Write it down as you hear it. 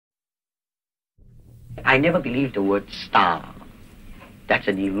I never believed the word star. That's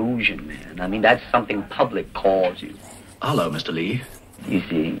an illusion, man. I mean, that's something public calls you. Hello, Mr. Lee. You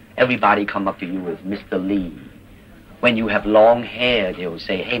see, everybody come up to you as Mr. Lee. When you have long hair, they'll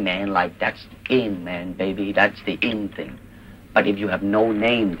say, hey, man, like, that's in, man, baby. That's the in thing. But if you have no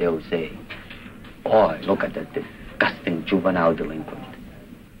name, they'll say, boy, look at that disgusting juvenile delinquent.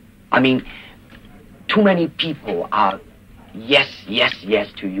 I mean, too many people are yes, yes,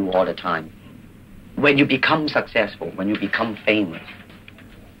 yes to you all the time. When you become successful, when you become famous,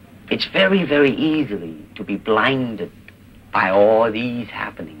 it's very, very easily to be blinded by all these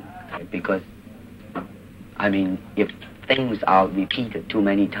happenings. Right? Because, I mean, if things are repeated too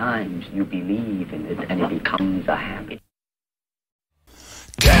many times, you believe in it and it becomes a habit.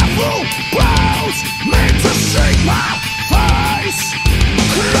 Careful blows made to shake my face.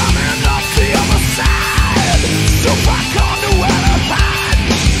 Climbing up the other side, so I can't know where to hide.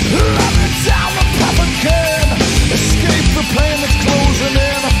 Let me down the path again. Escape the pain that's closing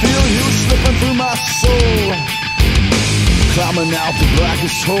in. I feel you slipping through my soul. Climbing out the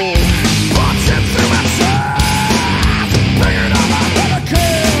blackest hole. Punching through my chest. Bringing on my head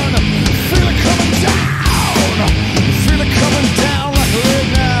again. Feel it coming down. Feel it coming down like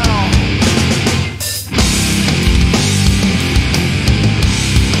right now.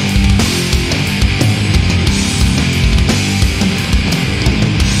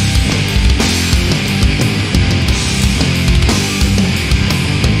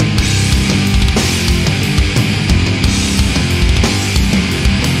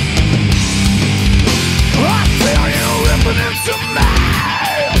 Into me,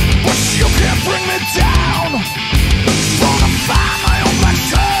 but you can't bring me down. Fortify my own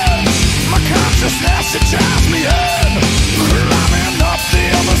blessings. My consciousness, it drives me in. Climbing up the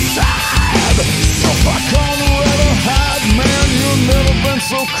other side. So far gone to ever hide. Man, you've never been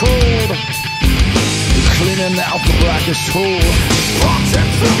so cold. Cleaning out the blackest hole. Punching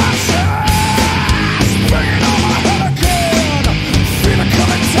through my chest. Bringing on my head again. Feel it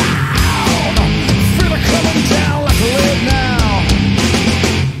coming down. Feel it coming down like lead now.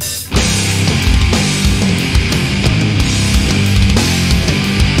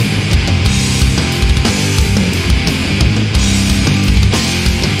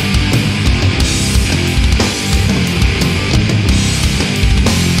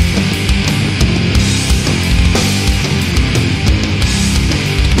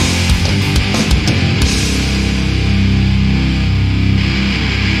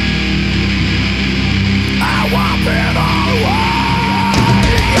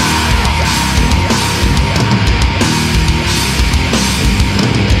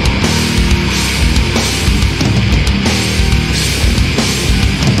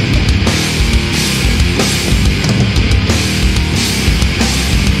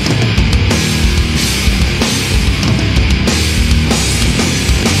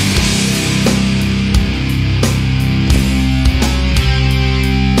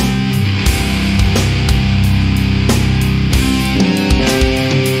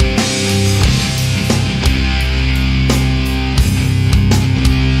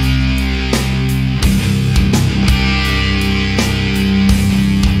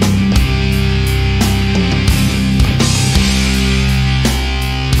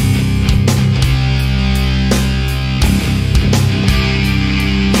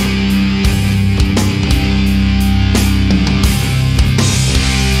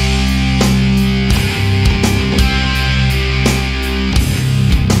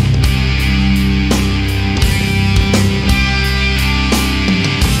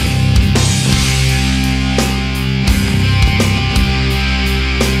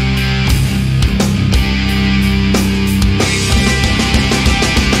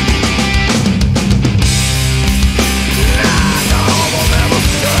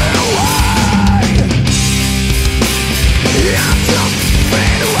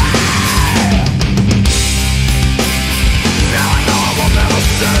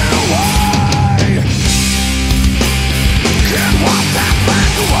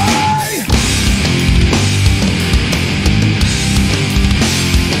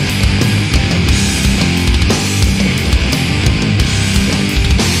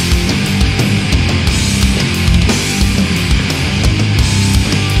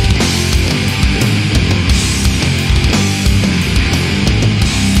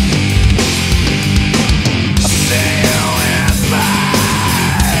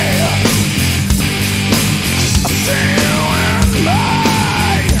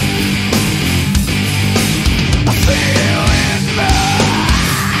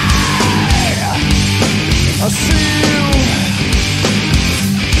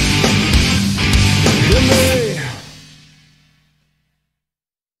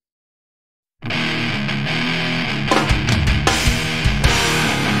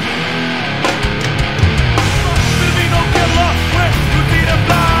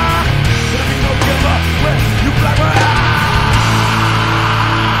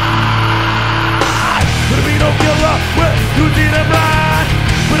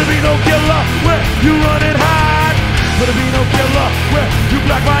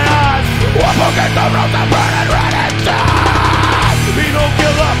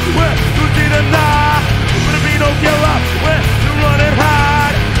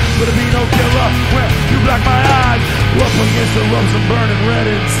 against the ropes, I'm burning red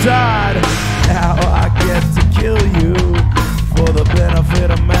inside. Now I get to kill you for the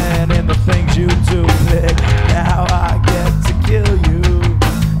benefit of man and the things you do, pig. Now I get to kill you.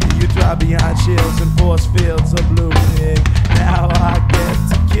 You drive behind shields and force fields of blue, pig. Now I get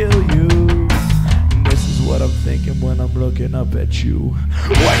to kill you. And this is what I'm thinking when I'm looking up at you.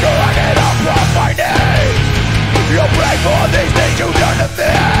 When do I get up off my knees? You'll pray for these things you've done to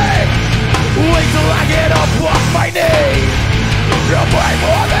me. Wait till I get up off my knees. You'll pray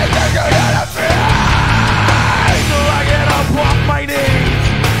for these things you've done to me. Wait till I get up off my knees.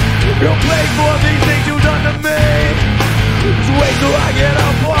 You'll pray for these things you've done to me. Just wait till I get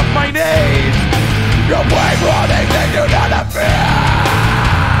up off my knees. You'll pray for these things you've done to me.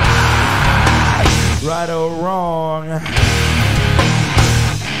 Right or wrong.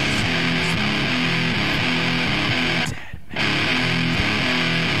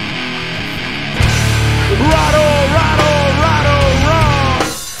 Right or wrong. Right or wrong.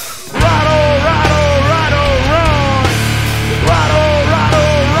 Right or wrong. Right or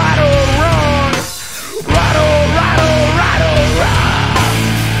wrong.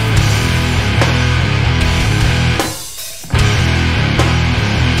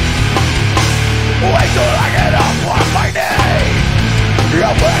 Wait till I get up on my knees.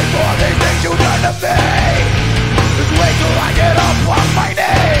 You'll wait for these things you've done to me. Just wait till I get up on my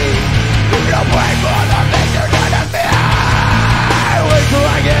knees. You'll wait for the things you've done to me. Wait till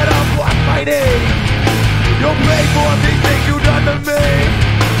I get up on my knees. You'll pay for these things you've done to me.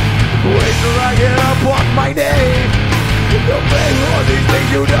 Wait till I get up on my knees. You'll pay for these things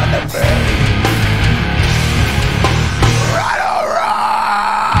you've done to me. Right or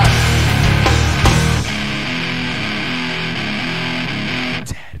wrong.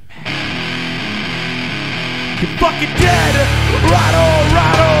 Dead man. You're fucking dead. Right or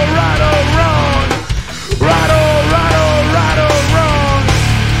wrong. Right or wrong. Right or wrong. Right or wrong.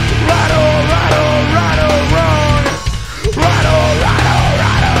 Right or wrong. Right or wrong. Right or wrong. Right or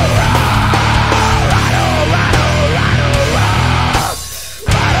wrong. Right or wrong. Right or wrong.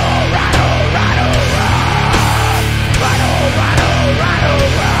 Right or wrong. Right or wrong. Right or wrong. Right or wrong. Right or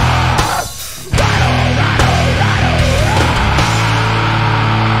wrong. Right or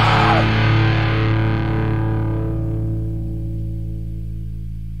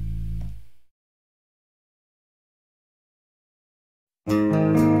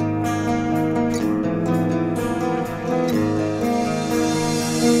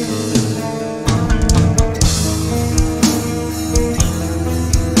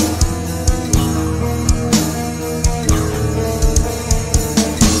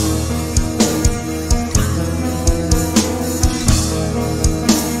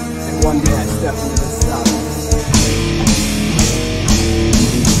One day I stepped into the south.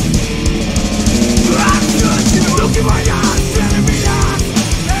 Look in my eyes, telling me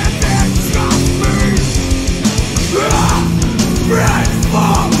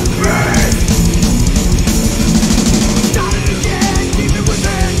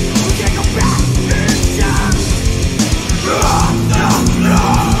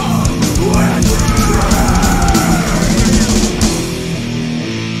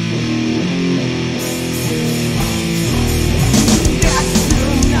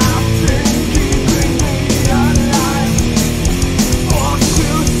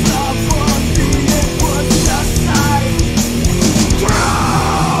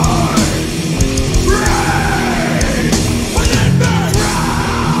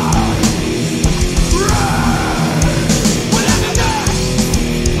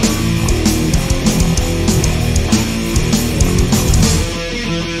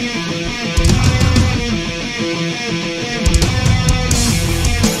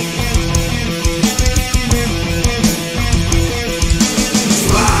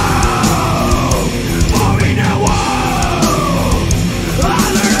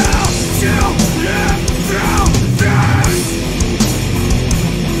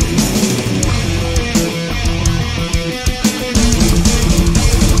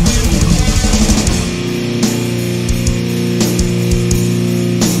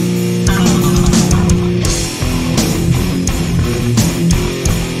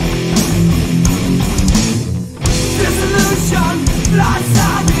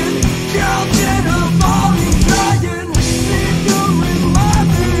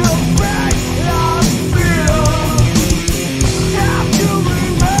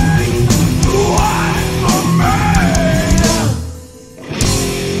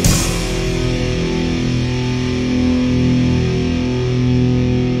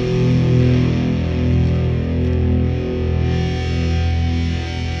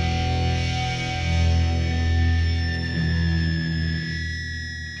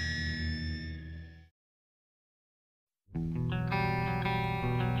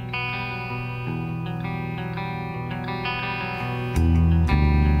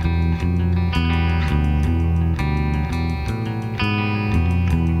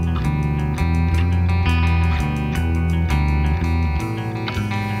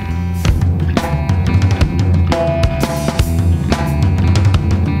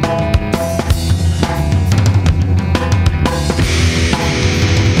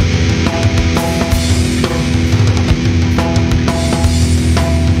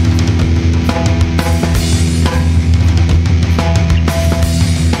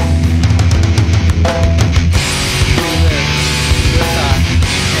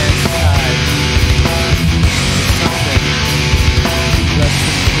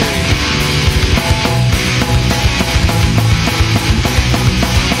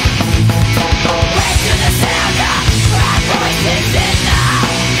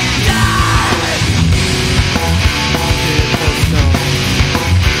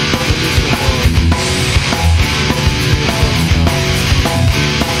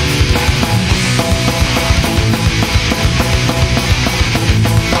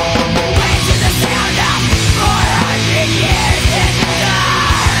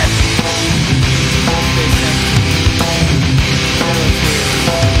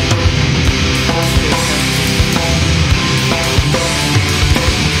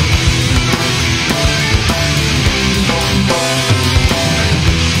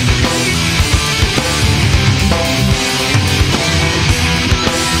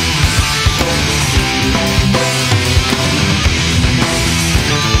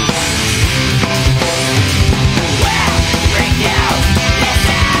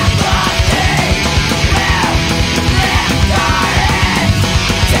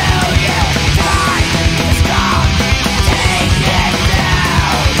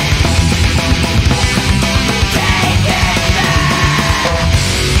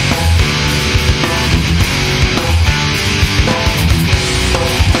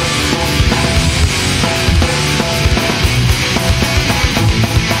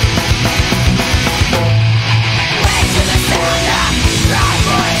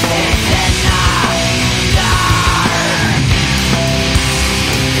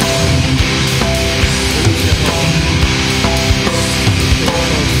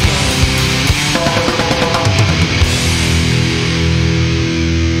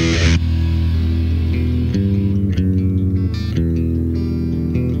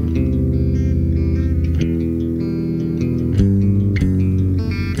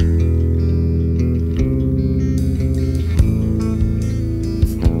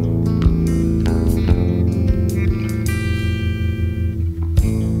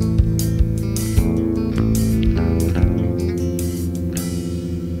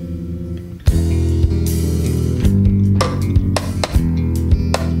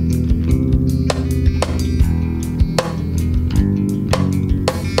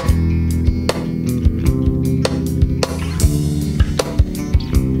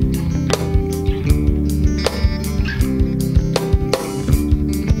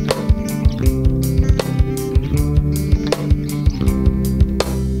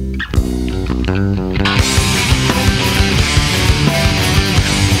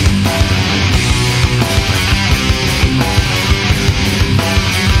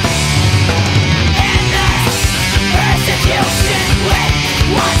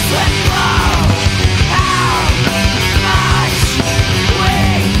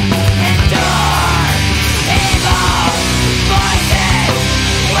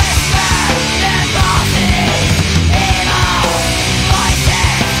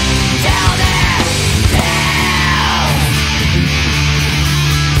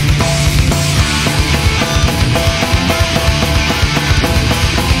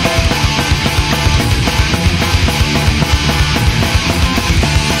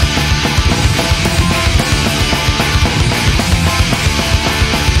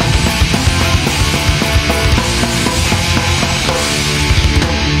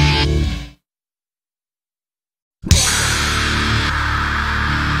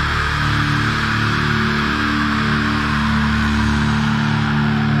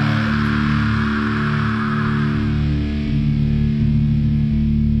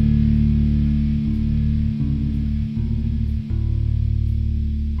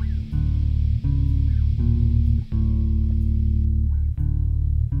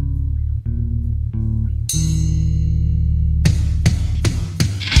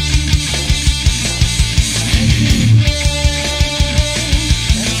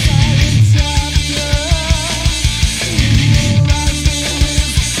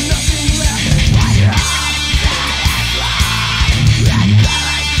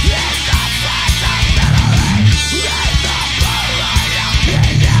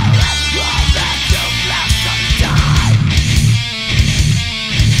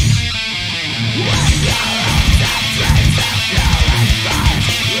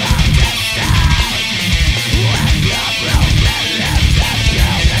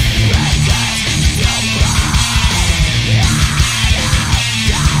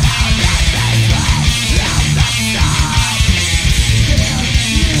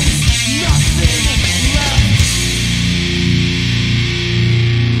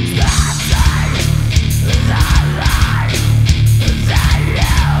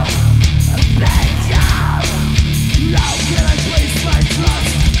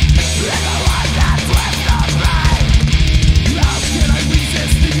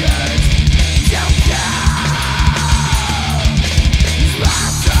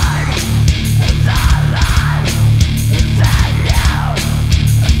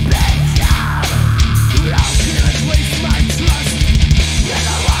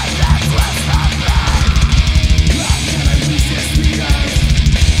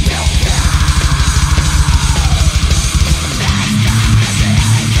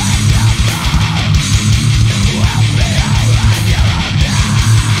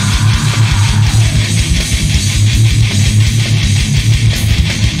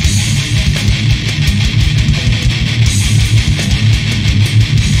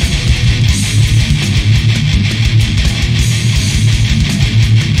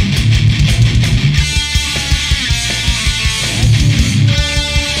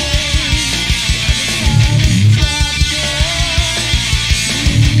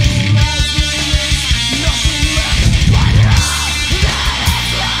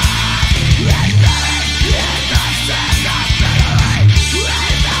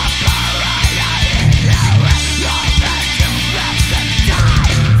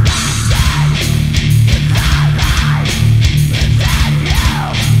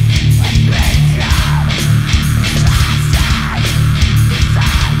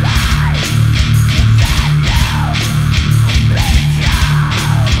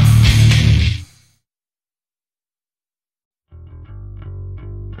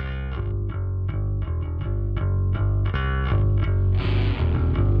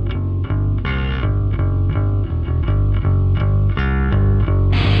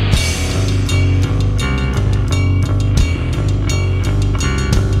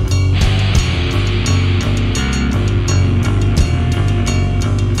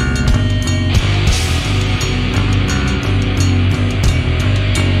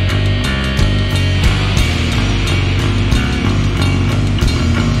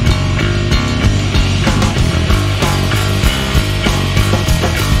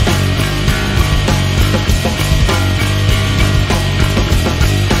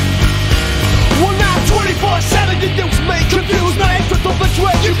so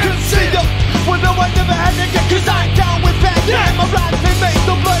betray you can see them. Well, no, I never had to get, cause I ain't down with bad. Yeah, my rap they made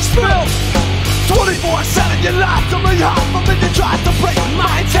the blood spill. 24/7 your life to me hard from when you try to break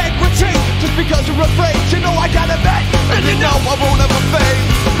my integrity. Just because you're afraid, you know I got it back, and you know I won't ever fade.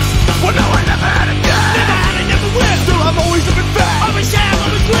 Well, no, I never had it good. Never had it, never will. Still, I'm always looking back. Always am,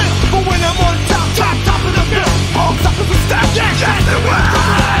 always will. But when I'm on top of the bill, all top of the stack, yes, it will.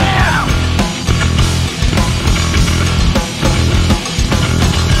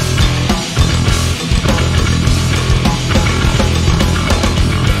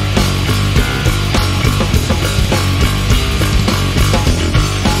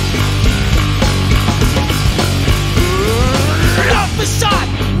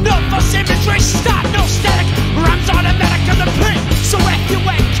 No false imagery, stop, no static. Rhymes automatic on the print. So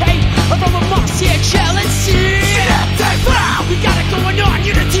F-U-N-K, I'm from a Mosaic, Chillum. We got it going on,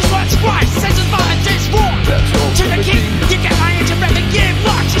 unity's what's right. Senses, violence is war. To the king, you get my engine ready, give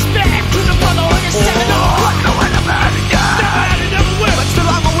marches back to the brotherhood of 7-0. No, I never had it, yeah. Never had it, never will. But still,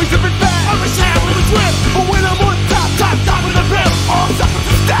 I'm always living back. Always have, always will. But when I'm on top of the bill, all top of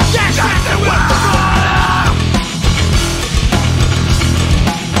the stack, yes, it will.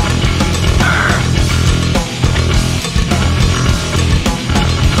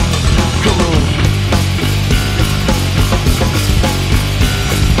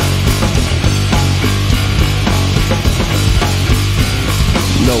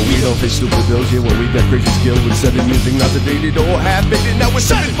 No, we don't face stupid bills, yeah, when we got crazy skill with setting music, not sedated or half-baked. Now we're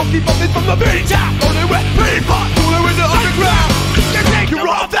setting funky bumping from the beat top. Only with people, cooler in the underground. You think you're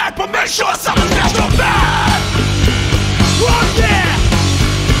all that, but make sure someone's got your back. Oh yeah!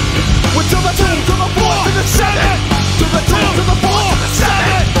 We're to the 2, to the 4, to the 7. To the 2, to the 4, to the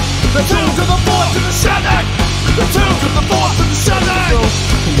 7. The 2 to the 4, to the 7. The 2 to the 4, to the 7.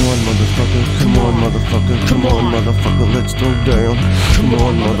 Come on, motherfucker, come on, motherfucker, come on, motherfucker, let's throw down. Come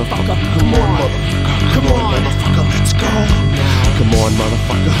on, motherfucker, come on, motherfucker, come on, motherfucker, let's go. Come on,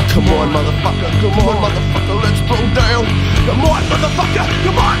 motherfucker, come on, motherfucker, come on, motherfucker, let's throw down. Come on, motherfucker,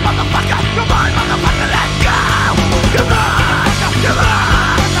 come on, motherfucker, come on, motherfucker, let's go. Come on, come on, come on.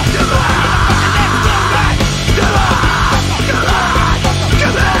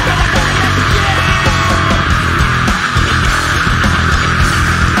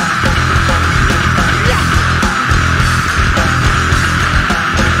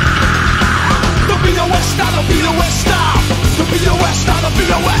 I'll be the West stop. The be the West stop. The be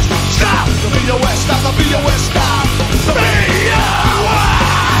the West stop. The be the West stop. The be the West stop. The be the West.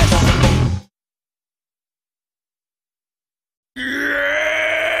 Yeah.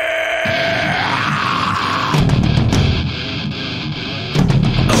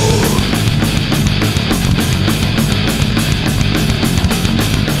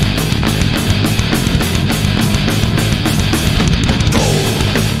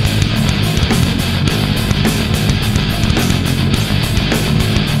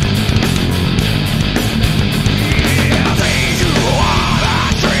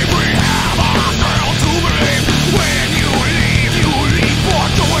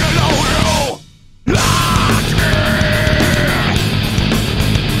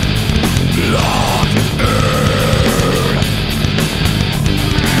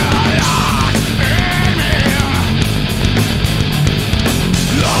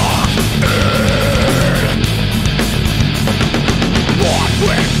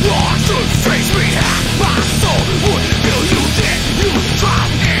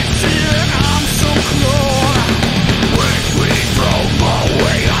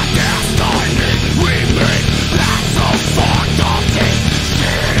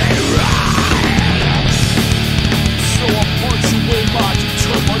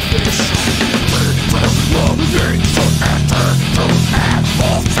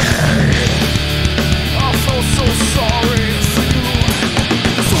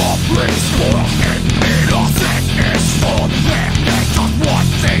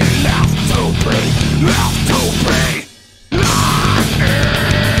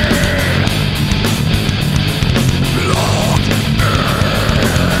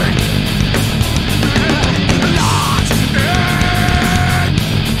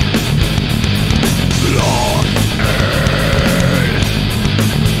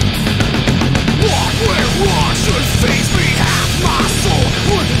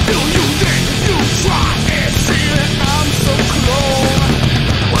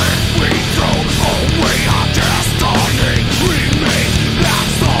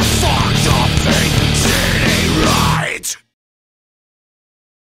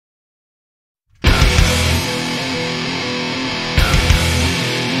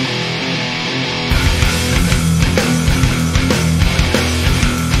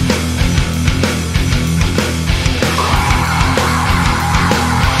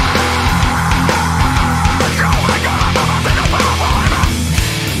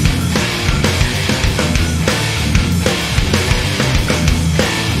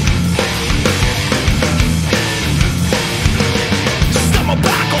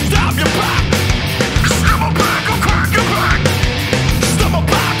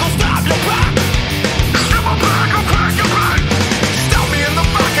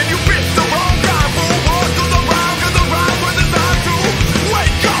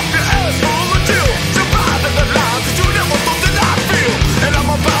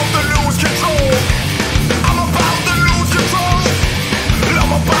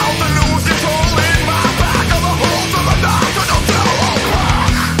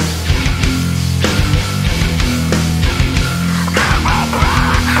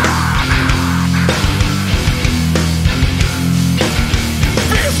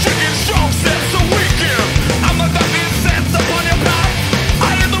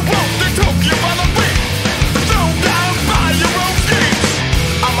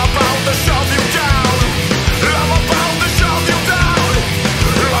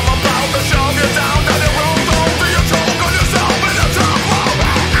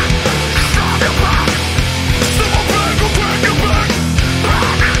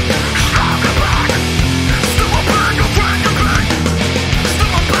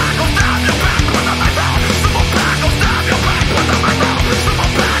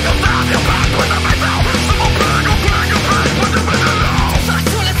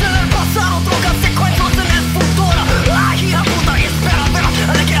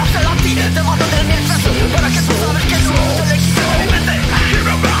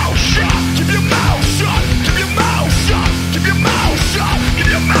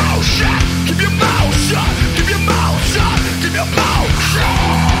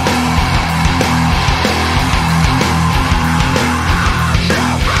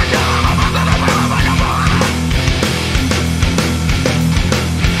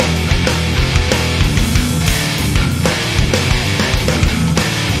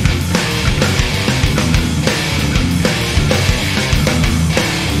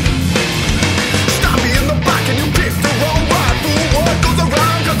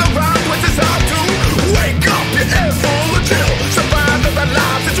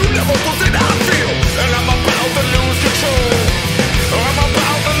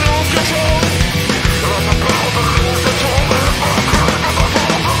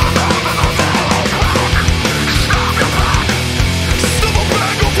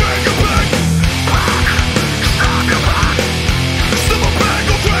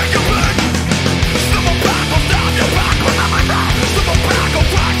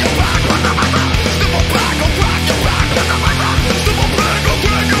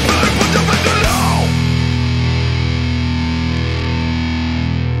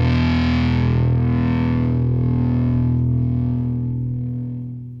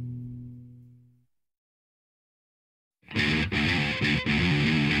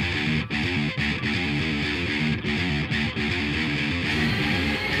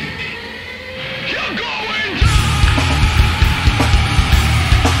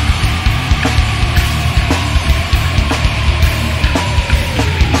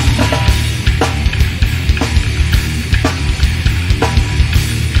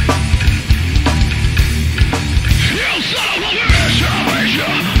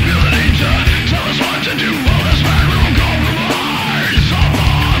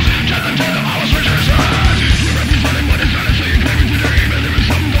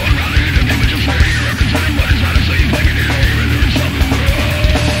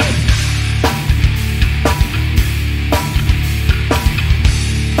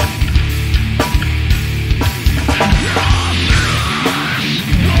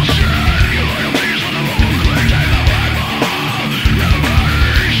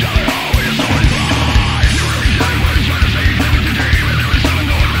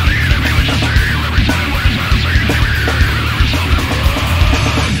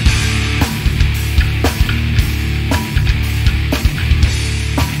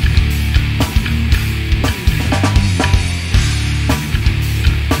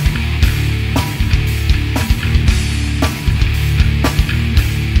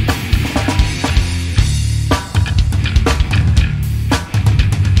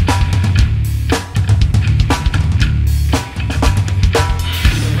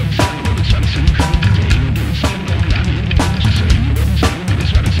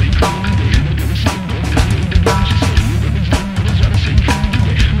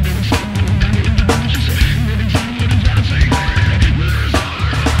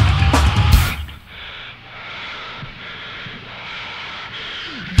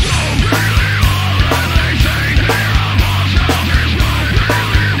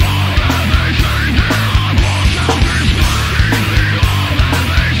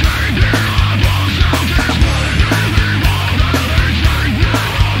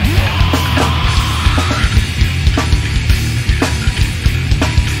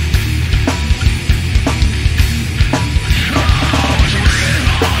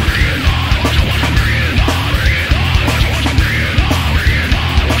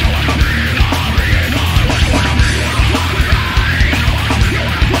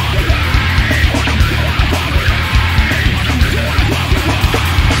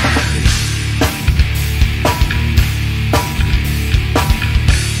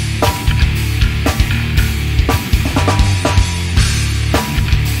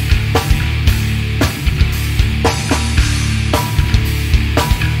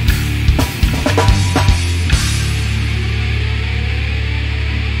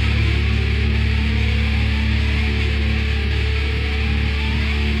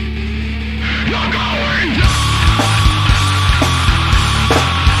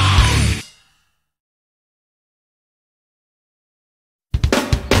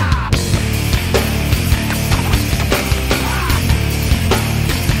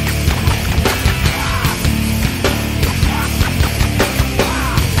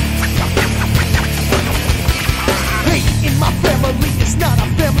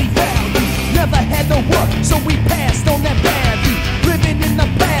 don't work, so we passed on that value. Living in the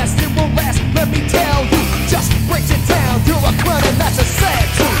past, it won't last, let me tell you. Just breaks it down, you're a clown and that's a sad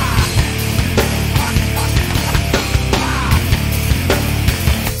truth.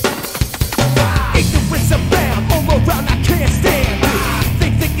 Ignorance abound, all around I can't stand it.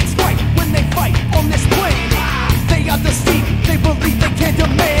 They think it's right when they fight on this planet. They are deceived, they believe they can't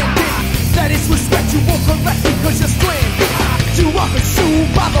demand it. That is respect, you won't correct me cause you're stranded. You are consumed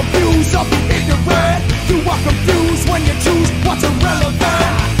by the views of the ignorant. You are confused when you choose what's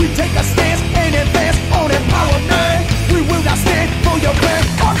irrelevant. We take a stance and advance on empowerment. We will not stand for your plan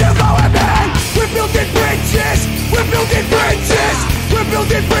of development. We're building bridges, we're building bridges. We're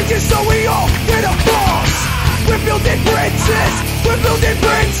building bridges so we all get across. We're building bridges, we're building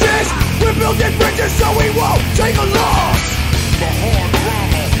bridges. We're building bridges so we won't take a loss. The hard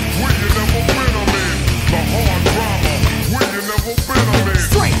drama, where you never been, I'm in. The hard drama, where you never been, I'm in.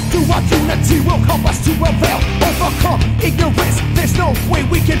 Strength to our unity will help us to prevail. Overcome ignorance, there's no way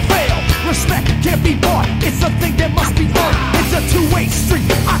we can fail. Respect can't be bought, it's a thing that must be earned. It's a two-way street,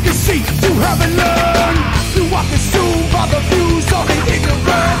 I can see you haven't learned. You are consumed by the views of the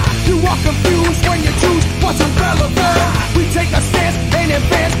ignorant. You are confused when you choose what's irrelevant. We take a stance and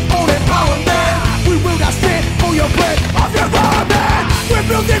advance on empowerment. We will not stand for your plan of development. We're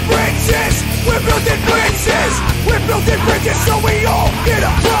building bridges, we're building bridges. We're building bridges so we all get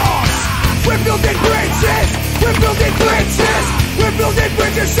across. We're building bridges, we're building bridges. We're building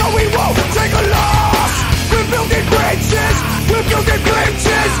bridges so we won't take a loss. We're building bridges, we're building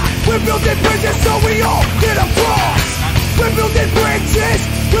bridges. We're building bridges so we all get across. We're building bridges,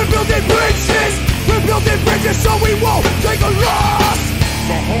 we're building bridges. We're building bridges so we won't take a loss.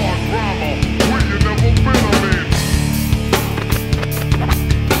 The hard drama, where you never been, I'm in.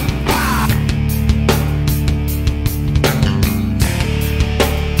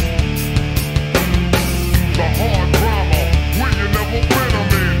 The hard drama, where you never been,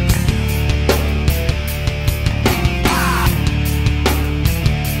 I'm in.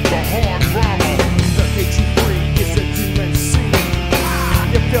 The hard drama. The H3 is a demon sea.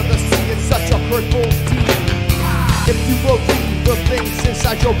 You feel the sea, it's such a hurtful deed. If you believe the things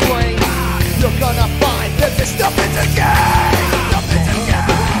inside your brain, you're gonna find that there's nothing to gain. Nothing to gain.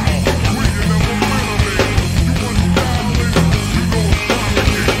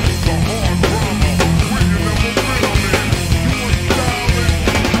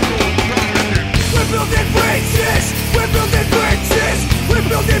 We're building bridges, we're building bridges. We're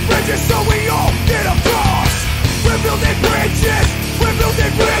building bridges so we all get across. We're building bridges, we're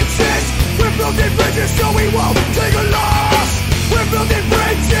building bridges. We're building bridges so we won't take a loss. We're building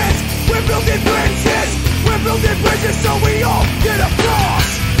bridges, we're building bridges. We're building bridges so we all get across.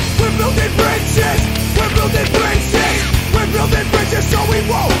 We're building bridges, we're building bridges. We're building bridges so we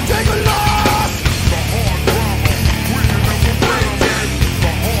won't take a loss. The hard drama, where you never been, I'm in.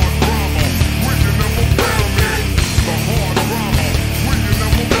 The hard drama, where you never been, I'm in. The hard drama, where you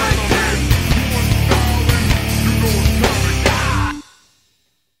never been, I'm in. You want darling, you know it's coming.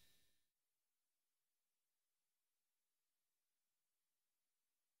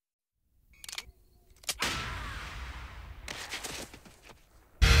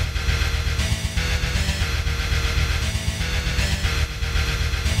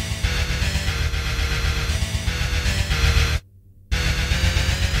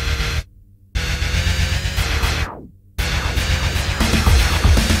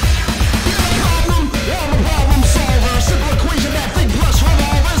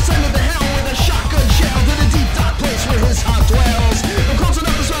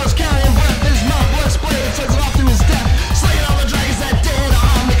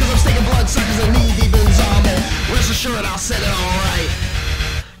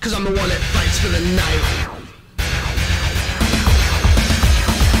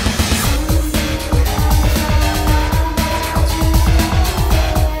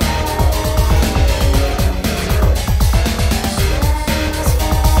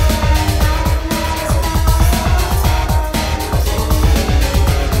 Is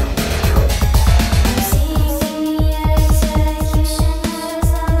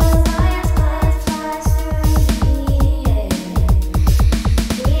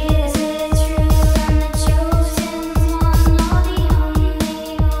it true?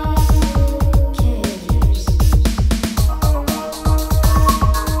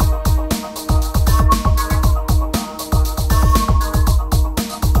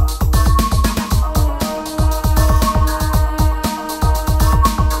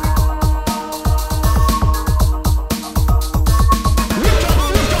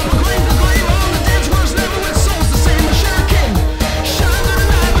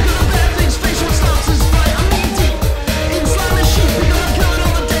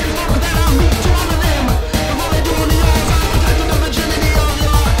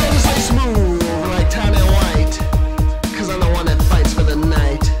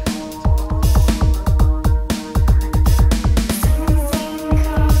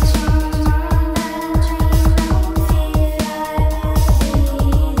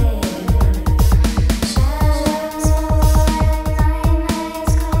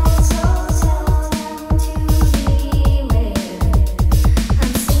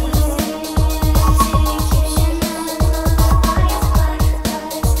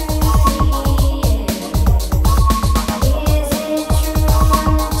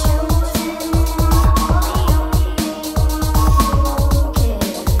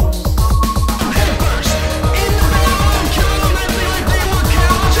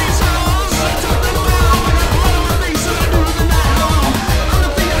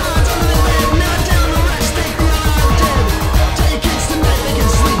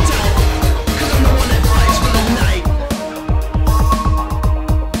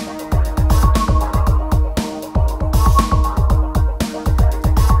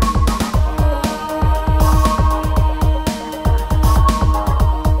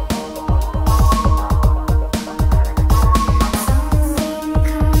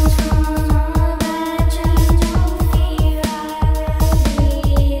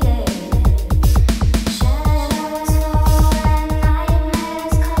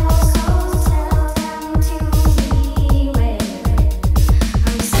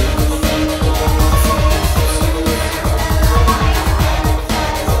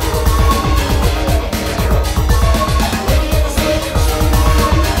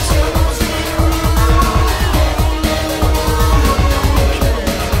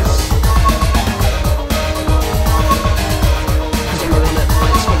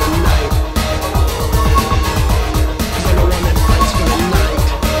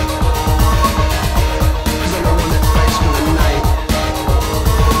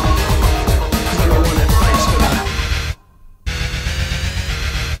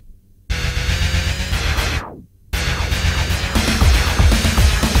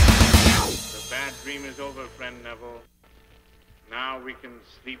 Now we can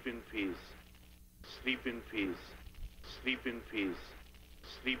sleep in peace. Sleep in peace. Sleep in peace.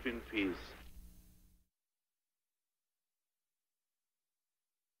 Sleep in peace.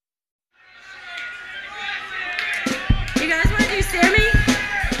 You guys want to do Sammy?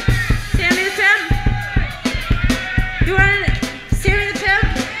 Sammy the Pimp? You want to Sammy the Pimp?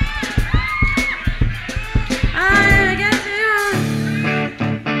 I guess you know.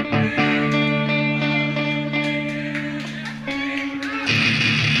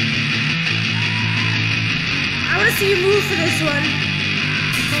 I want to see you move for this one.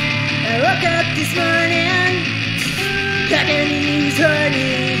 I woke up this morning, got the news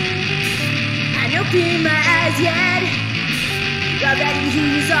honey. I don't open my eyes yet. Already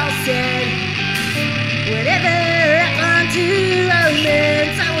he's all said. Whatever happened to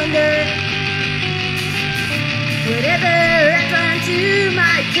romance, I wonder. Whatever happened to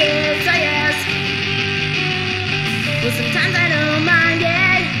my kids, I ask. Well, sometimes I don't mind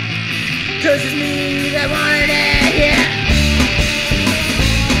it, 'cause it's me that wanted it, yeah.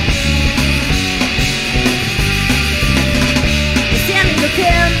 Sammy the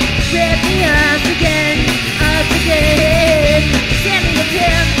Pimp ripped me up again, up again. Sammy the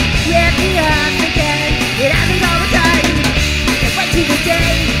Pimp ripped me up again. It happens all the time. Can't wait till the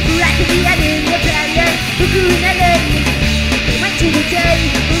day where I can be an independent, cuckoo in LA. Can't wait till the day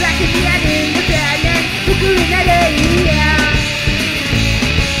where I can be an independent, cuckoo in LA, yeah.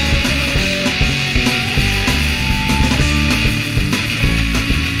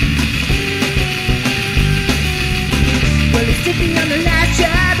 Well, he stick me on the last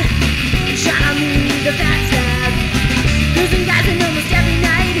job and shot on me the fat stab. Losing guys in almost every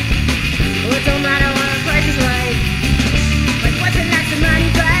night. Oh, it don't matter what the price is right. My boyfriend likes the money,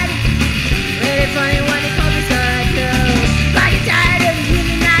 but really funny when he calls me son. No, I get tired of the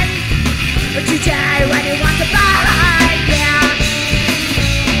evening night, but too tired when he wants to buy, yeah.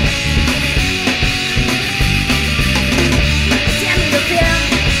 Sammy the Pimp,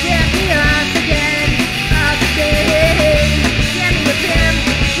 rip me up again, up again. Sammy the Pimp,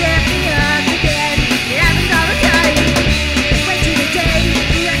 rip me up again. It happens all the time. Wait till the day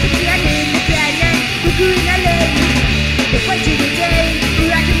where I can be an independent, cuckoo in LA. Wait till the day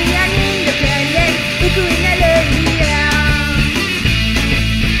where I can be an independent, cuckoo in LA, yeah.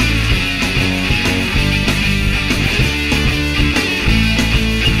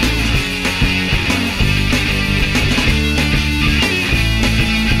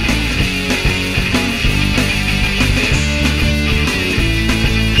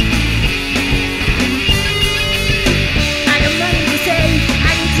 I got money to save,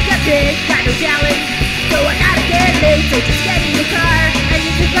 I need to get big, got no talent, so I gotta get laid. So just get in the car, and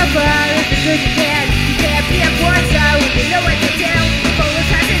you can go far as good as you can. You can't be a porn star when you know what to do. Full of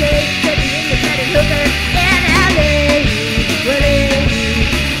today, get an independent hooker in LA. Well, in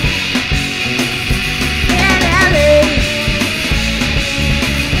LA.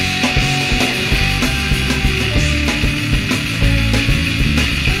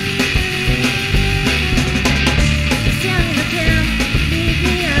 Sammy the Pimp, beat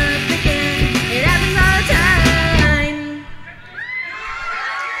me up again. It happens all the time.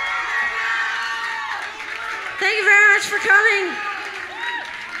 Thank you very much for coming.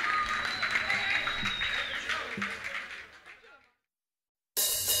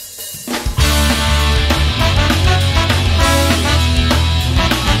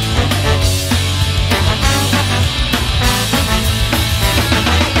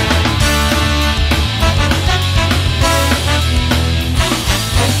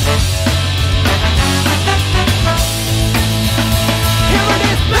 Here it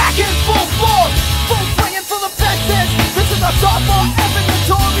is, back in full force, full swinging for the fences. This is a soft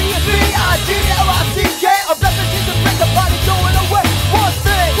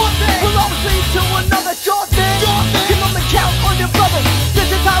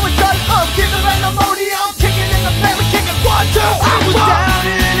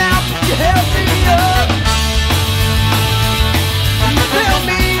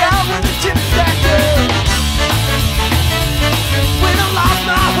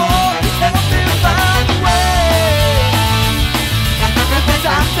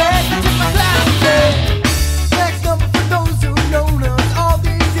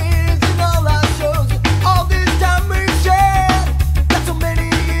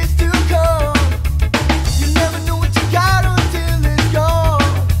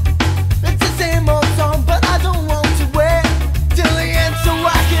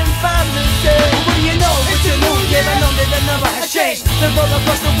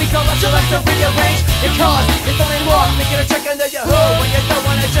That's what we call a select to rearrange. Because it's only walk, making a check under your hood. When you don't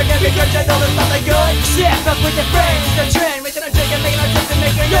wanna check it because you know there's nothing good. Shit, up with your friends, it's a trend. Making a drink and making a drink and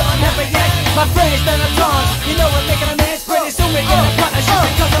making you unhappy yet. My friend is done a ton. You know we're making a man's pretty soon we get a partnership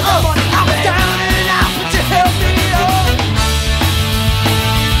because of the money. I was down and out, but you helped me up.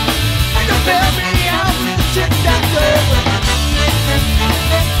 And you bailed me out with the shit that good.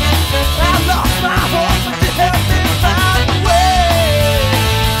 I lost my heart, but you helped me find a way.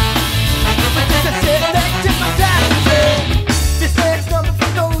 But this is it, thanks to my dad. This man's coming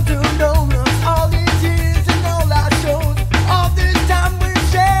for those who know us. All these years and all our shows. All this time we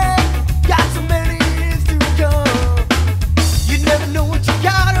shared. Got so many years to come. You never know what you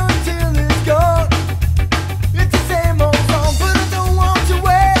got until it's gone. It's the same old song, but I don't want to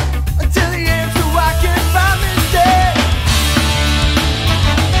wait until the end so I can find mistake.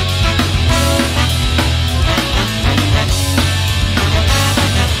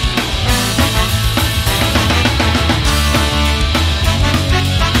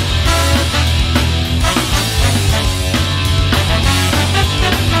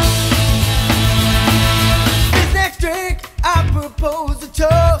 This next drink, I propose a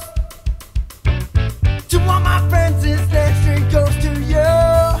toast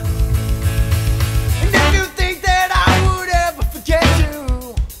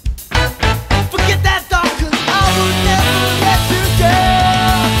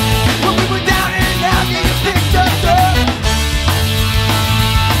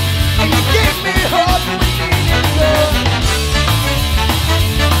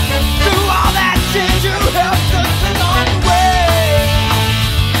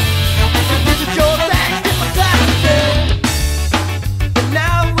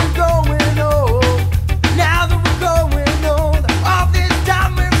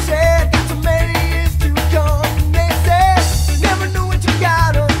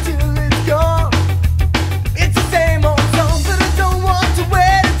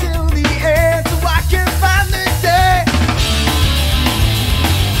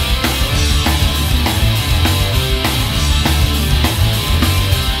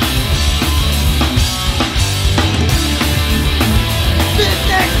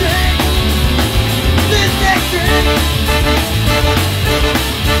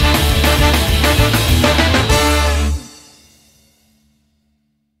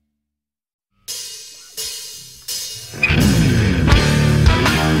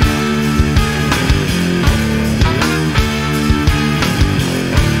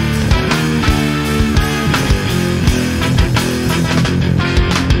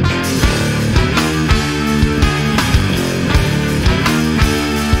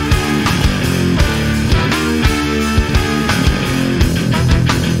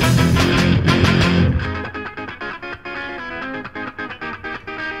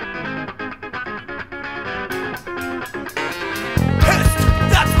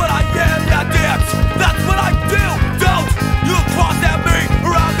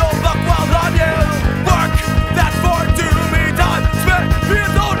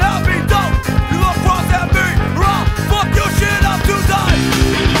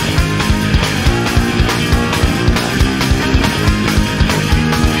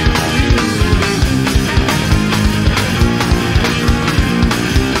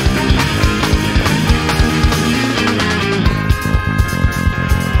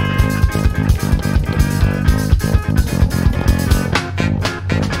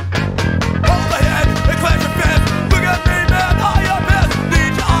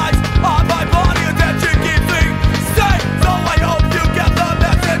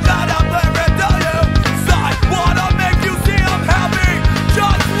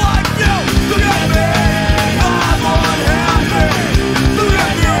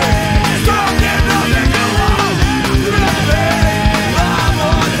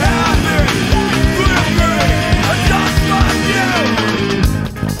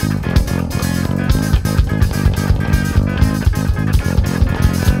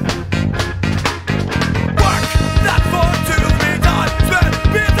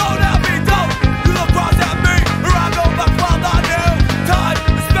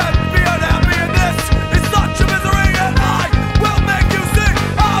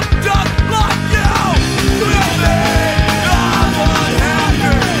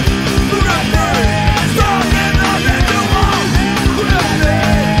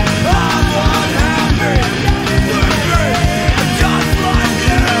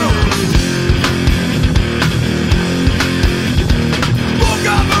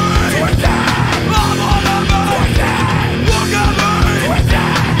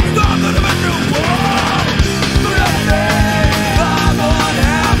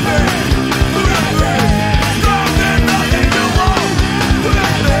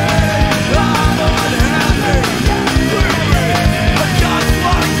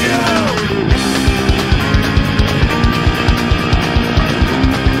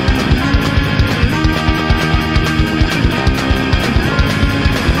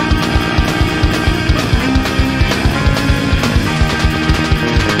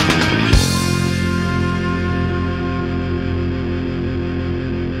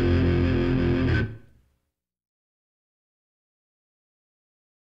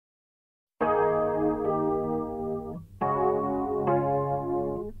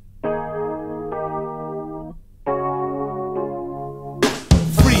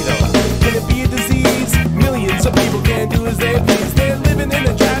Some people can't do as they please. They're living in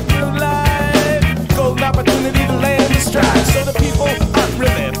a drive-through life. Golden opportunity to land and stride. So the people aren't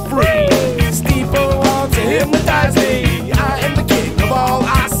really free. Steeple wants to hypnotize me. I am the king of all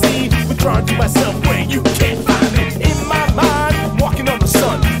I see. Withdrawn to myself where you can't find me. In my mind, walking on the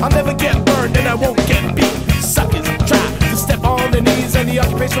sun. I'll never get burned and I won't get beat. Suckers try to step on their knees and the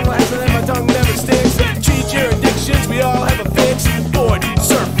occupational hazard and my tongue never sticks. Treat your addictions, we all have a fix. Board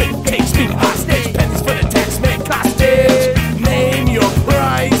surfing takes me hostage. Pennies for the tax man hostage. Name your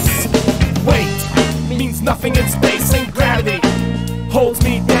price. Wait means nothing in space and gravity holds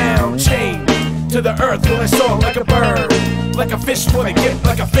me down, chained to the earth till I soar like a bird, like a fish when I get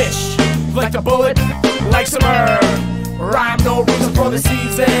like a fish, like a bullet, like some herb. Rhyme no reason for the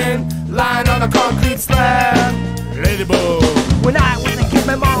season, lying on a concrete slab. Ladybug. When I was a kid,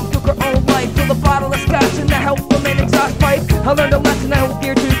 my mom took her own life. Filled a bottle of scotch in the help of an exhaust pipe. I learned a lesson I hope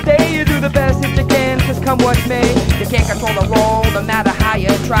here today. You do the best that you can, cause come what may. You can't control the roll, no matter how you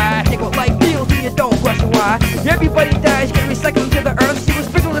try. Take what life deals to you, don't question why. Everybody dies, get recycled to the earth. She was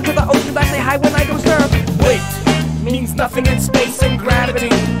sprinkled into the ocean, I say hi when I go surf. Wait means nothing in space and gravity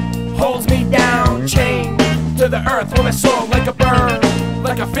holds me down, chained to the earth when I soar like a bird,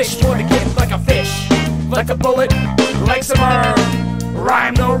 like a fish when I get like a fish, like a bullet, like some herb.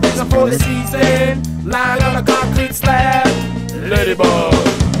 Rhyme no reason for the season, lying on a concrete slab. Ladybug.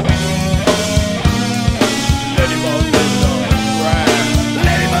 Ladybug in the grass.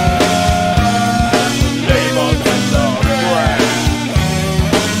 Ladybug. Ladybug in the grass. Ladybug in the grass.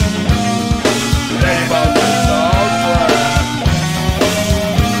 Ladybug in the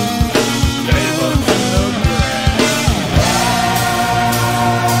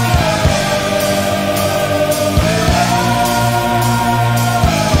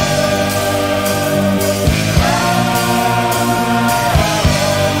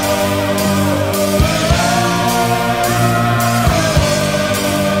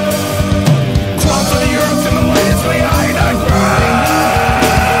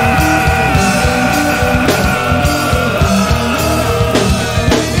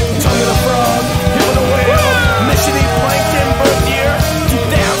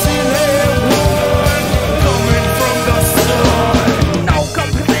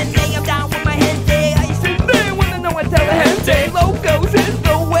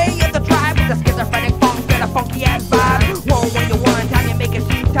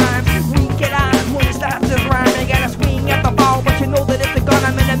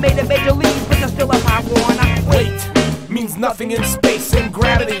nothing in space and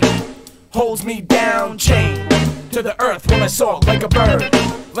gravity holds me down, chained to the earth when I soar like a bird,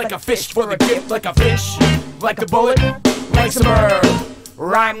 like a fish for the gift, like a fish, like a bullet, like some herb.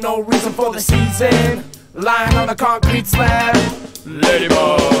 Rhyme no reason for the season, lying on a concrete slab.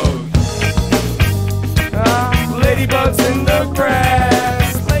 Ladybug. Ladybugs in the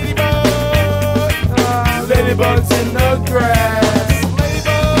grass. Ladybug. Ladybugs in the grass.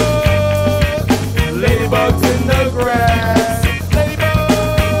 Ladybug. Ladybugs in the grass.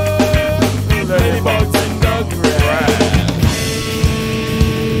 Ladybugs in the grass.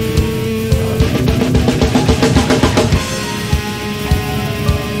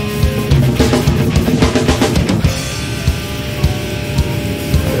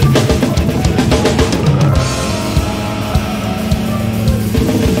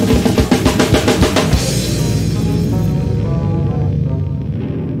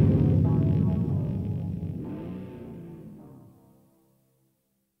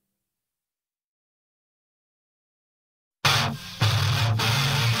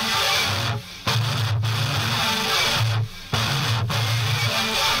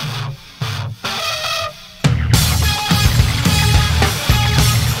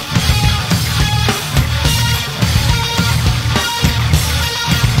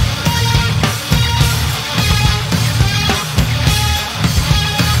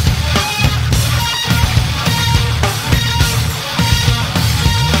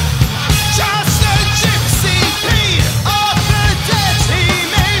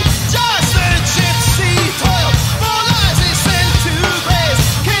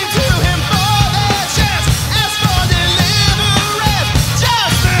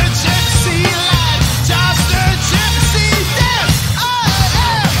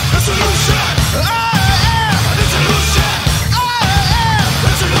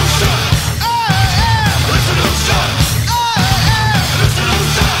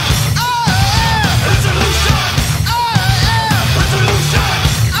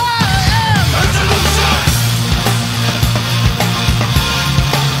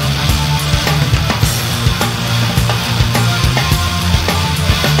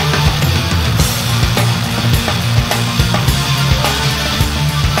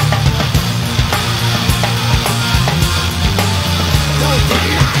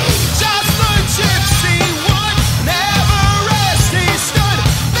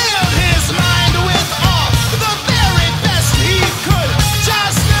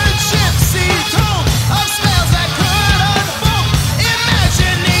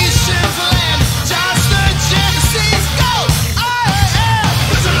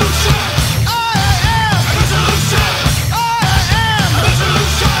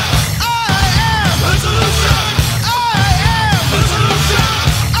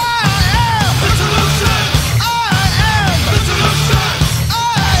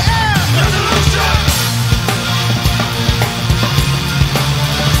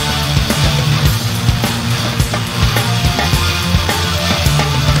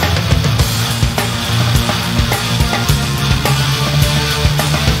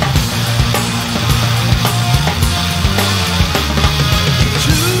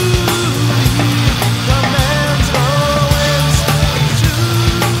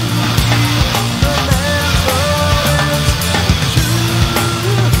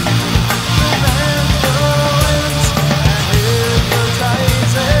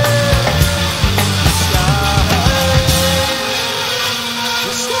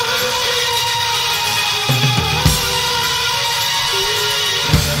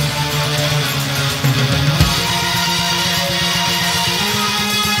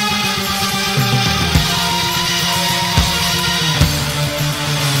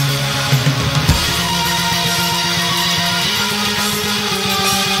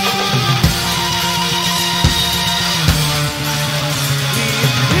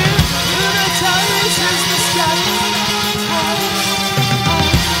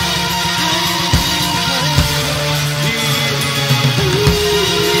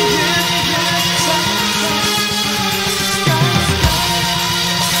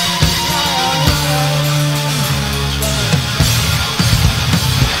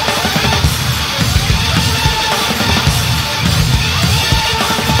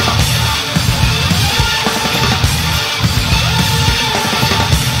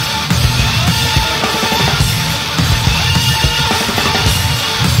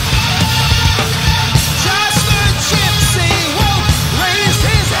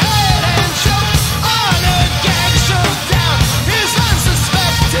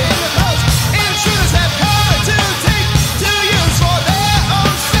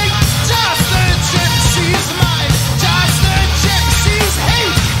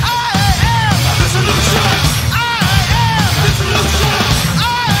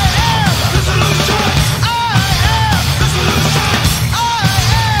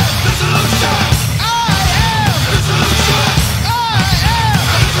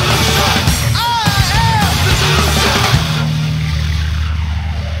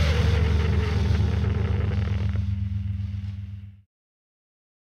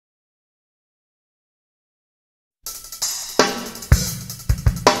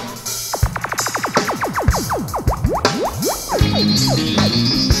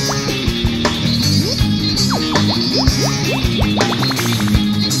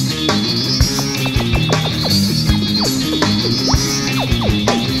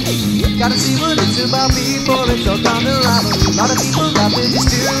 Gotta see what it's about before it's all time to rival. A lot of people out there just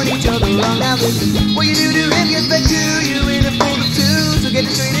doing each other wrong. Now listen, what you do to him gets back to you in a full of two. So get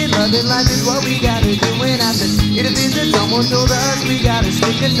it straight in love and life is what we gotta do. And I said, it appears that someone told us we gotta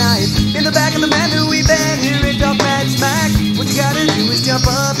stick a knife in the back of the man who we been here in Talk Mad Smack. What you gotta do is jump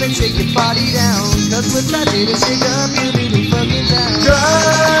up and shake your body down, cause what's not here to shake up, you really fucking down.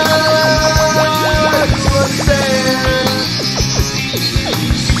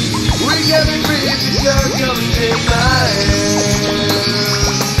 We got me free to just come and take my hand.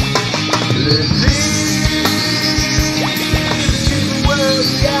 Let's see the world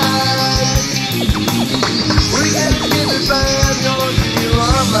guys. We got to give it back, yours and you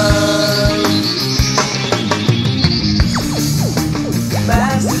are mine.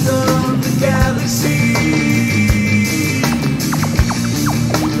 Masters of the galaxy,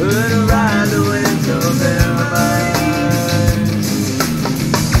 learn to ride the winds of their minds.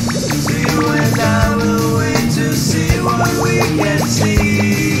 See when I will wait to see what we can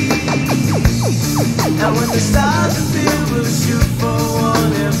see. And when the stars appear, we'll shoot for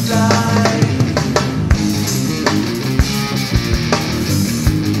one and fly.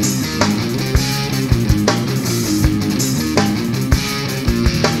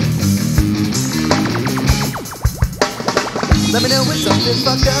 Let me know when something's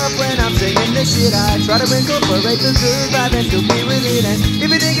fucked up when I'm singing this shit. I try to incorporate the good vibe and still be with it. And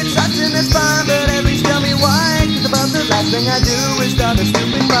if you think it sucks, then that's fine, but at least tell me why. Cause about the last thing I do is start a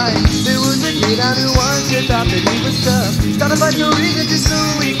stupid fight. There was a kid I knew once that thought that he was tough. Started by no reason just so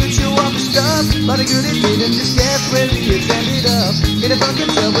he could show off his stuff. But a good it didn't just guess where he has ended up. In a fucking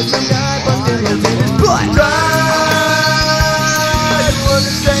cell with some guy busting holes in his butt. Try to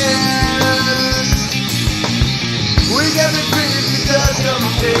understand. We got the pretty because come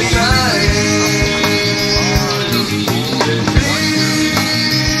and take my hand.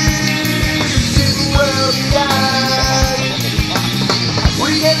 Please see the world guys.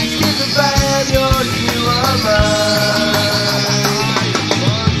 We get to skip the bad, yours and you are mine.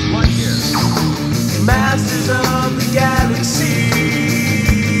 Masters of the galaxy,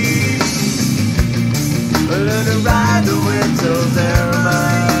 learn to ride the winds of their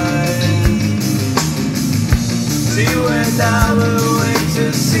minds. See when I will wait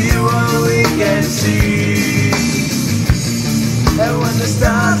to see what we can see. And when the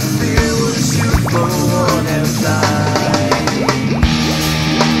stars appear, we'll shoot for one and fly.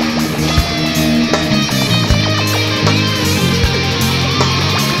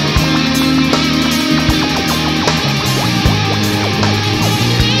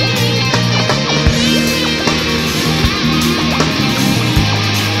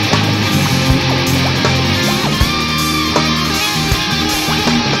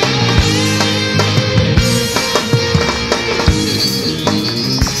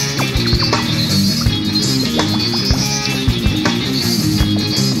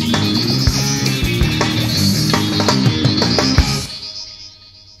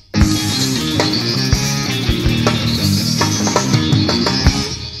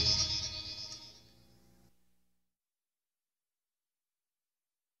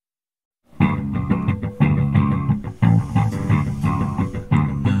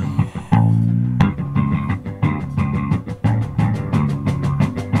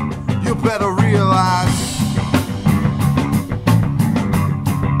 Better realize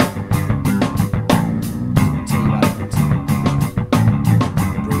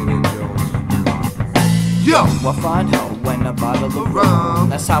yo, I find hope when a bottle of rum.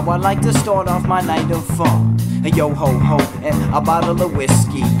 That's how I like to start off my night of fun. A yo ho ho and a bottle of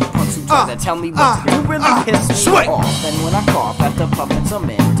whiskey. You punks who try to tell me what to do really piss me off. And when I cough after puffing some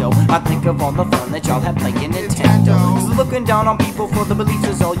endo, I think of all the fun that y'all have playing Nintendo. Cause looking down on people for the beliefs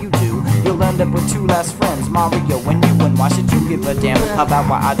is all you do. You'll end up with two last friends, Mario and you. And why should you give a damn about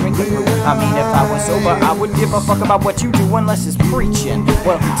why I drink the brew? I mean, if I was sober, I would give a fuck about what you do unless it's preaching.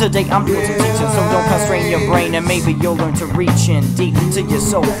 Well, today I'm doing some teaching, so don't constrain your brain, and maybe you'll learn to reach in deep to your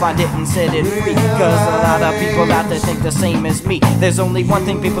soul, find it and set it free. Cause a lot of people out there think the same as me. There's only one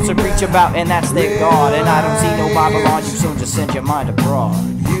thing people should preach about, and that's their God. And I don't see no Bible on you, so just send your mind abroad.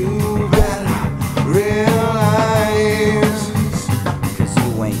 you better realize, Cause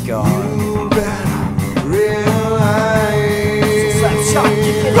you ain't God. you better realize. So slap shot,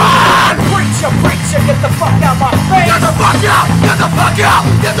 you get run! Preacher, get the fuck out my face! Get the fuck out! Get the fuck out!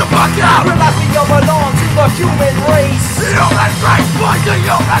 Get the fuck out! Realize we all belong to the human race! The human race, boy, the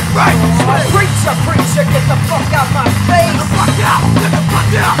human race! Preacher, get the fuck out my face! Get the fuck out! Get the fuck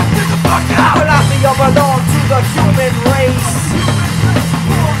out! Get the fuck out! Realize we all belong to the human race!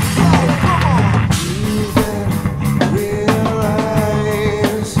 You better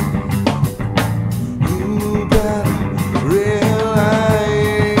realize.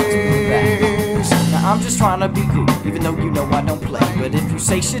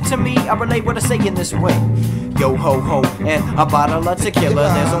 say shit to me, I relate what I say in this way. Yo ho ho, and a bottle of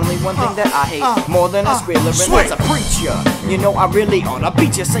tequila. There's only one thing that I hate more than a squealer, and that's a preacher. You know I really oughta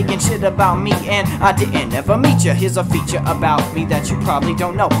beat you, saying shit about me, and I didn't ever meet you. Here's a feature about me that you probably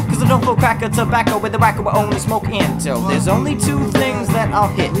don't know, cause I don't blow crack or tobacco with the whacker, will only smoke until there's only two things that I'll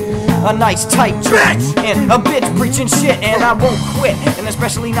hit: a nice tight drink and a bitch preaching shit, and I won't quit. And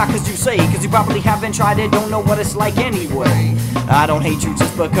especially not cause you say, cause you probably haven't tried it, don't know what it's like anyway. I don't hate you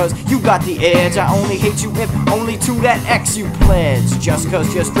just because you got the edge. I only hate you if only to that ex you pledge. Just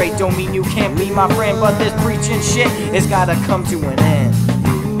cause you're straight don't mean you can't be my friend, but this preaching shit has gotta come to an end.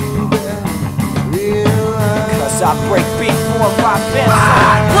 Cause I break beat for my best.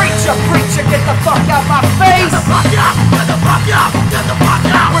 Preacher, preacher, get the fuck out my face. Get the fuck out, get the fuck out, get the fuck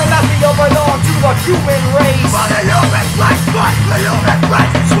out. We're not the belong to the human race. But the human race, but the human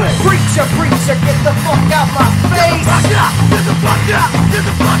race. Preacher, preacher, get the fuck out my face. Get the fuck out, get the fuck out, get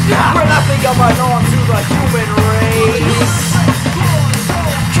the fuck out. We're not the belong to the human race.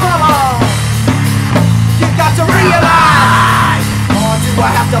 Come on, you got to realize. Or do I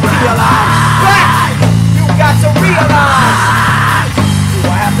have to realize? Back, you got to realize. Do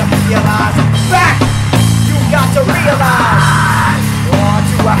I have to realize? Back, you got to realize. Or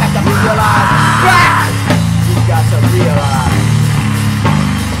do I have to realize? Back, you got to realize.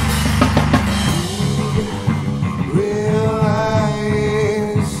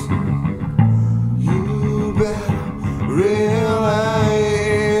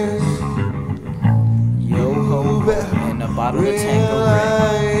 Bottle of Tango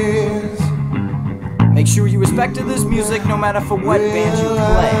Red. Make sure you respect to this music no matter for what band you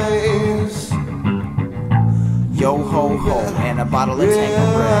play. Yo ho ho and a bottle of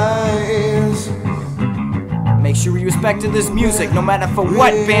Tango Red. Make sure you respect to this music no matter for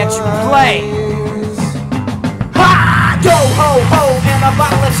what band you play. Ha! Yo ho ho and a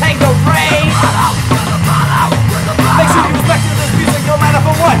bottle of Tango Red. Make sure you respect to this music no matter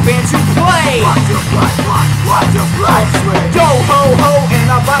for what band you play. Yo ho ho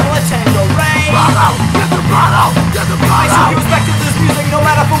and a bottle of Tango Ray. Make sure you respect to this music no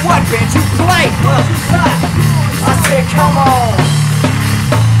matter for what band you play. I said come on,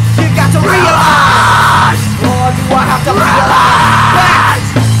 you got to realize. Or do I have to realize? Back,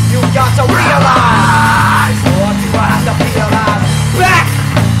 you got to realize. Or do I have to realize? Back,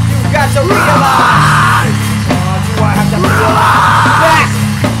 you got to realize. Or do I have to realize? Back,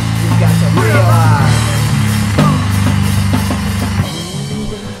 you got to realize.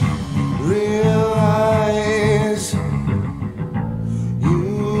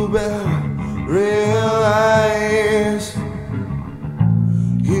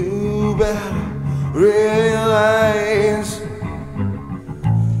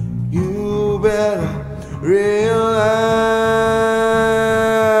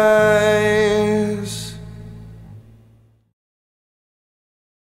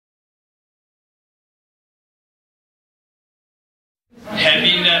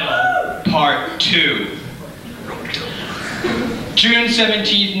 Heavy Metal, Part 2. June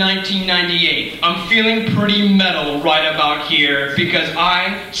 17th, 1998. I'm feeling pretty metal right about here because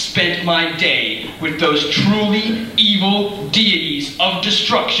I spent my day with those truly evil deities of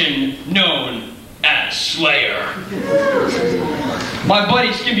destruction known as Slayer. My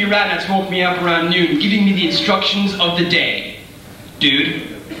buddy Skimpy Ratnuts woke me up around noon, giving me the instructions of the day. Dude,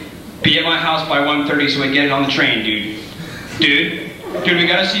 be at my house by 1:30 so we get it on the train, dude. Dude, we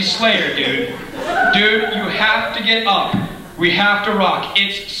gotta see Slayer, dude. Dude, you have to get up. We have to rock.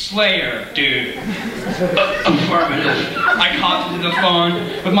 It's Slayer, dude. Affirmative. I coughed into the phone,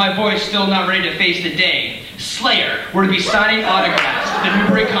 with my voice still not ready to face the day. Slayer were to be signing autographs at the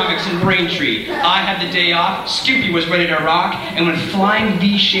Newbury Comics in Braintree. I had the day off, Skippy was ready to rock, and with flying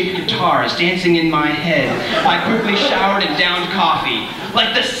V-shaped guitars dancing in my head, I quickly showered and downed coffee.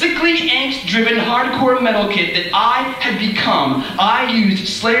 Like the sickly, angst-driven hardcore metal kid that I had become, I used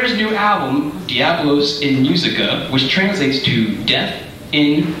Slayer's new album, Diablos in Musica, which translates to Death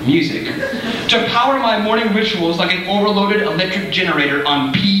in Music, to power my morning rituals like an overloaded electric generator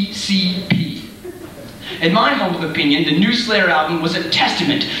on PCP. In my humble opinion, the new Slayer album was a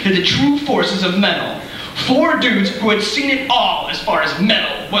testament to the true forces of metal. Four dudes who had seen it all as far as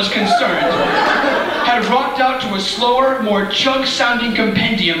metal was concerned had rocked out to a slower, more chug-sounding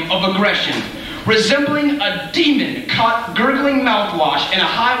compendium of aggression, resembling a demon caught gurgling mouthwash in a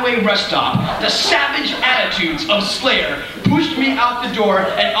highway rest stop. The savage attitudes of Slayer pushed me out the door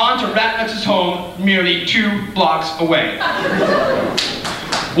and onto Ratnuts' home merely 2 blocks away.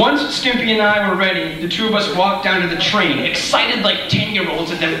 Once Skimpy and I were ready, the two of us walked down to the train, excited like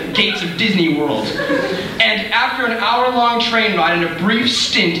 10-year-olds at the gates of Disney World. And after an hour-long train ride and a brief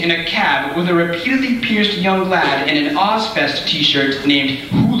stint in a cab with a repeatedly pierced young lad in an Ozfest t-shirt named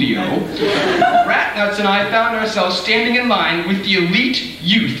Julio, Ratnuts and I found ourselves standing in line with the elite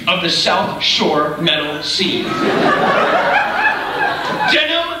youth of the South Shore metal scene.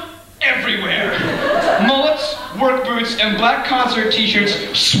 Denim everywhere. Mullets, work boots, and black concert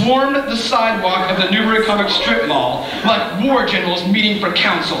t-shirts swarmed the sidewalk of the Newbury Comic Strip Mall like war generals meeting for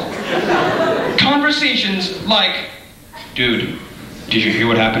council. Conversations like, "Dude, did you hear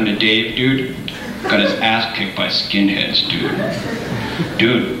what happened to Dave, dude? Got his ass kicked by skinheads, dude.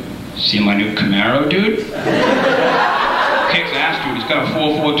 Dude, see my new Camaro, dude? Kicks ass, dude. He's got a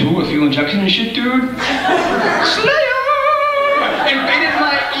 442, a fuel injection and shit, dude. Slayer!" Invaded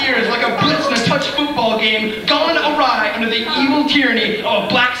my ears like a blitz in a touch football game gone awry under the evil tyranny of a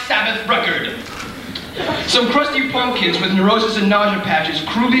Black Sabbath record. Some crusty punk kids with neurosis and nausea patches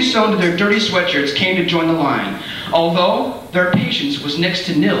cruelly sewn to their dirty sweatshirts came to join the line, although their patience was next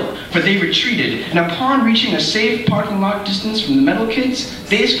to nil, for they retreated, and upon reaching a safe parking lot distance from the metal kids,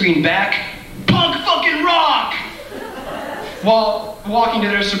 they screamed back, "Punk fucking rock!" while walking to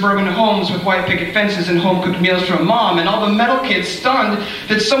their suburban homes with white picket fences and home-cooked meals from mom, and all the metal kids, stunned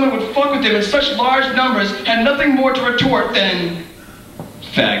that someone would fuck with them in such large numbers, had nothing more to retort than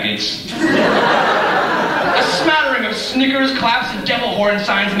faggots. A smattering of snickers, claps, and devil horn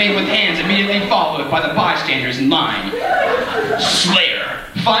signs made with hands immediately followed by the bystanders in line. Slayer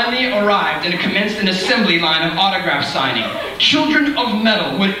finally arrived and commenced an assembly line of autograph signing. Children of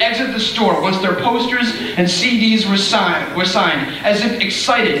metal would exit the store once their posters and CDs were signed, as if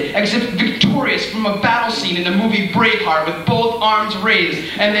excited, as if victorious from a battle scene in the movie Braveheart with both arms raised,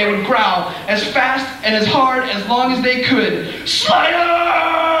 and they would growl as fast and as hard as long as they could,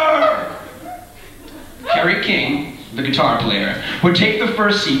 "Slayer!" Kerry King, the guitar player, would take the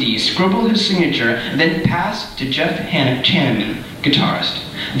first CD, scribble his signature, and then pass to Jeff Hanneman, guitarist.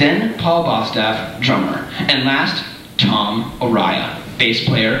 Then Paul Bostaff, drummer. And last, Tom Araya, bass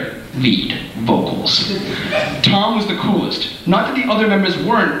player, lead, vocals. Tom was the coolest. Not that the other members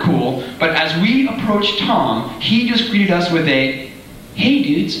weren't cool, but as we approached Tom, he just greeted us with a, "Hey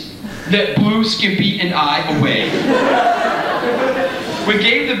dudes," that blew Skimpy and I away. We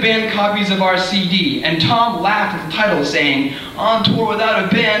gave the band copies of our CD, and Tom laughed at the title, saying, "On tour without a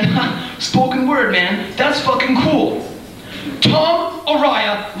band? Spoken word, man. That's fucking cool." Tom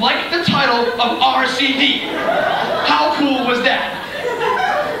Araya liked the title of our CD. How cool was that?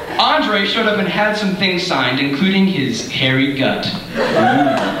 Andre showed up and had some things signed, including his hairy gut.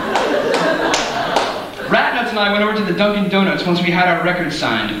 Ratnuts and I went over to the Dunkin' Donuts once we had our record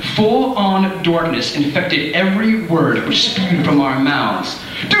signed. Full-on darkness infected every word which spewed from our mouths.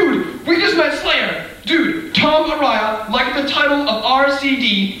 "Dude, we just met Slayer. Dude, Tom Araya liked the title of our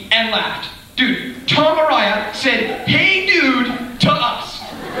CD and laughed. Dude, Tom Araya said, 'Hey dude,' to us.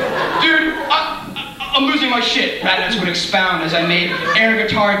 Dude, I'm losing my shit," Ratnuts would expound as I made air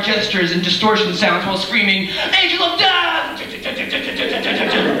guitar gestures and distortion sounds while screaming, "Angel of Death!"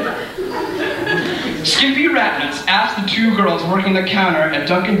 Skimpy Ratnuts asked the two girls working the counter at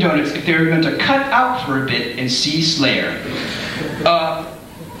Dunkin' Donuts if they were going to cut out for a bit and see Slayer.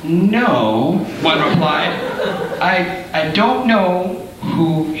 No, one replied. I don't know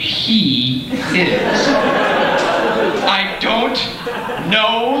who he is." I don't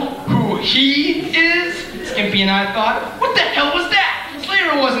know who he is? Skimpy and I thought, what the hell was that?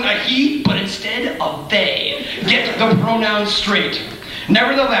 Slayer wasn't a he, but instead a they. Get the pronouns straight.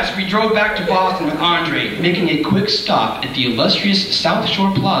 Nevertheless, we drove back to Boston with Andre, making a quick stop at the illustrious South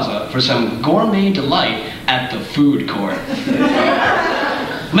Shore Plaza for some gourmet delight at the food court.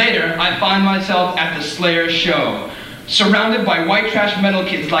 Later, I find myself at the Slayer show, surrounded by white trash metal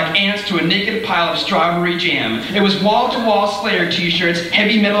kids like ants to a naked pile of strawberry jam. It was wall-to-wall Slayer t-shirts,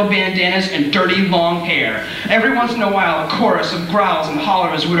 heavy metal bandanas, and dirty long hair. Every once in a while, a chorus of growls and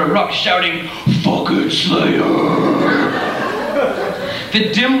hollers would erupt, shouting, "Fucking Slayer!" The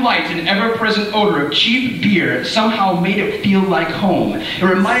dim light and ever-present odor of cheap beer somehow made it feel like home. It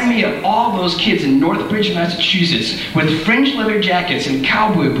reminded me of all those kids in Northbridge, Massachusetts, with fringe leather jackets and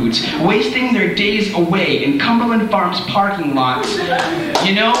cowboy boots, wasting their days away in Cumberland Farms parking lots.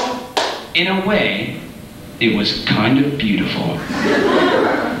 You know, in a way, it was kind of beautiful.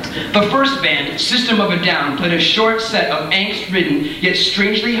 The first band, System of a Down, played a short set of angst-ridden, yet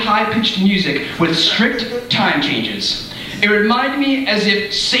strangely high-pitched music with strict time changes. It reminded me as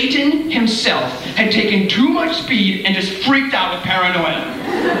if Satan himself had taken too much speed and just freaked out with paranoia.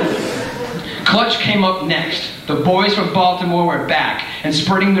 Clutch came up next. The boys from Baltimore were back and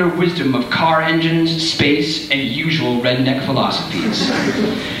spreading their wisdom of car engines, space, and usual redneck philosophies.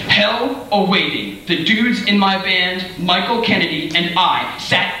 Hell awaiting. The dudes in my band, Michael Kennedy and I,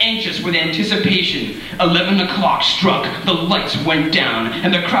 sat anxious with anticipation. 11 o'clock struck, the lights went down,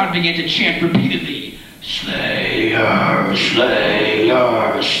 and the crowd began to chant repeatedly, Slayer,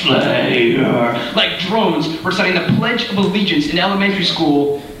 Slayer, Slayer. Like drones reciting the Pledge of Allegiance in elementary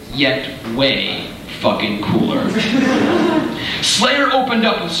school, yet way fucking cooler. Slayer opened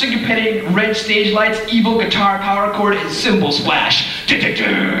up with syncopated red stage lights, evil guitar power chord, and cymbal splash.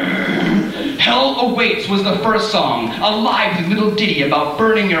 Hell Awaits was the first song, a lively little ditty about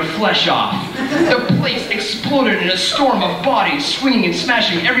burning your flesh off. The place exploded in a storm of bodies, swinging and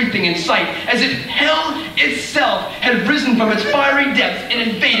smashing everything in sight, as if hell itself had risen from its fiery depths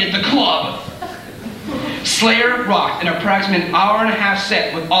and invaded the club. Slayer rocked an approximate hour-and-a-half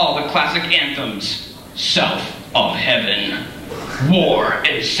set with all the classic anthems. South of Heaven, War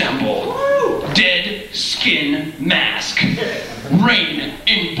Ensemble, Dead Skin Mask, Rain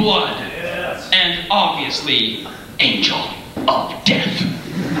in Blood, and obviously, Angel of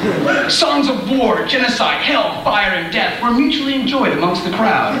Death. Songs of war, genocide, hell, fire, and death were mutually enjoyed amongst the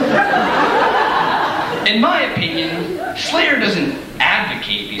crowd. In my opinion, Slayer doesn't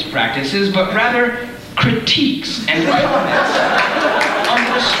advocate these practices, but rather critiques and comments on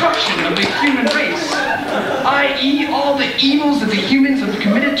the destruction of the human race, i.e. all the evils that the humans have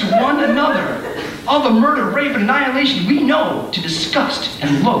committed to one another. All the murder, rape, and annihilation we know to disgust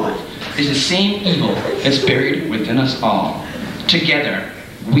and loathe is the same evil that's buried within us all. Together,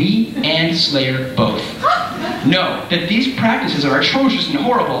 we and Slayer both know that these practices are atrocious and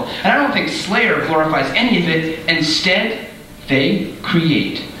horrible, and I don't think Slayer glorifies any of it. Instead, they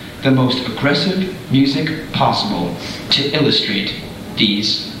create the most aggressive music possible to illustrate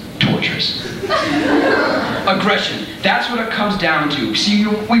these tortures. Aggression, that's what it comes down to. See,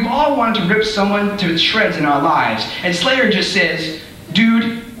 we've all wanted to rip someone to shreds in our lives, and Slayer just says,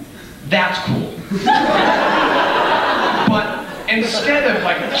 dude, that's cool. But instead of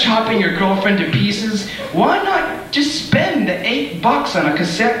like chopping your girlfriend to pieces, why not just spend the $8 on a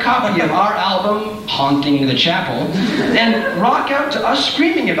cassette copy of our album, Haunting the Chapel, and rock out to us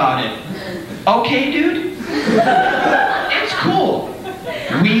screaming about it? Okay, dude? It's cool.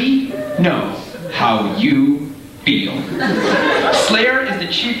 We know how you feel. Slayer is the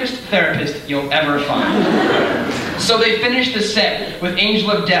cheapest therapist you'll ever find. So they finished the set with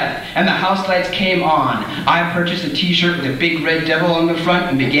Angel of Death, and the house lights came on. I purchased a t-shirt with a big red devil on the front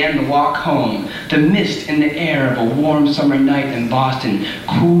and began the walk home. The mist in the air of a warm summer night in Boston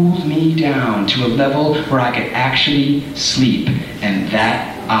cooled me down to a level where I could actually sleep, and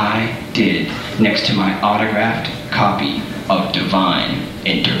that I did, next to my autographed copy of Divine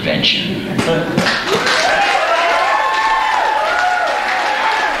Intervention.